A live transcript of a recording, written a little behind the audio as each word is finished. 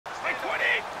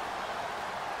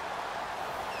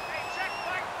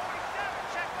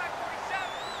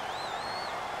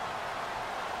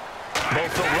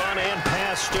Both the run and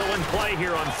pass still in play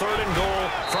here on 3rd and goal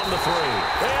from the 3.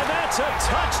 And that's a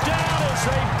touchdown as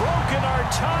they've broken our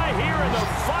tie here in the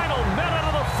final minute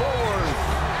of the 4th.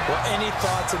 Well, any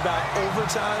thoughts about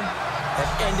overtime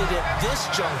have ended at this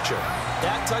juncture.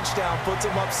 That touchdown puts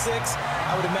them up 6.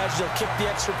 I would imagine they'll kick the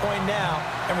extra point now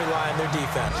and rely on their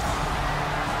defense.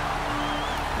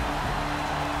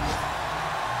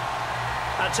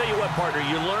 I'll tell you what, partner,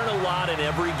 you learn a lot in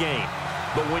every game.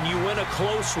 But when you win a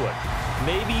close one,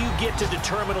 maybe you get to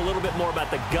determine a little bit more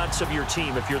about the guts of your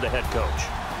team if you're the head coach.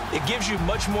 It gives you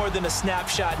much more than a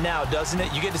snapshot now, doesn't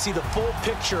it? You get to see the full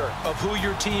picture of who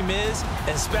your team is, and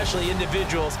especially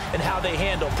individuals, and how they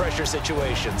handle pressure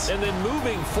situations. And then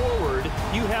moving forward,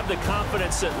 you have the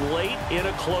confidence that late in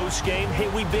a close game, hey,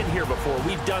 we've been here before.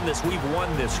 We've done this. We've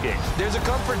won this game. There's a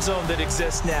comfort zone that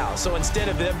exists now. So instead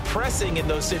of them pressing in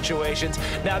those situations,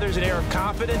 now there's an air of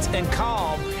confidence and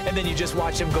calm, and then you just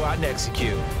watch them go out and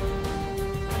execute.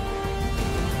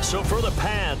 So for the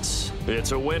Pats,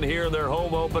 it's a win here in their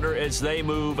home opener as they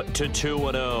move to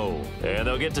 2-0. And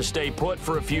they'll get to stay put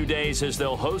for a few days as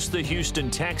they'll host the Houston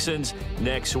Texans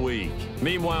next week.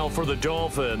 Meanwhile, for the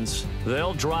Dolphins,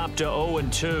 they'll drop to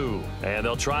 0-2. And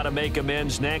they'll try to make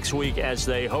amends next week as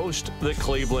they host the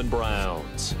Cleveland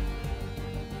Browns.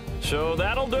 So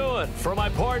that'll do it for my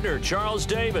partner, Charles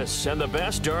Davis, and the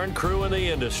best darn crew in the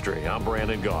industry. I'm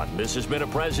Brandon Gaudin. This has been a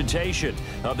presentation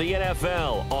of the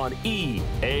NFL on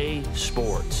EA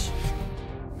Sports.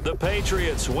 The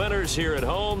Patriots winners here at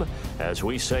home as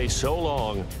we say so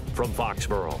long from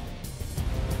Foxborough.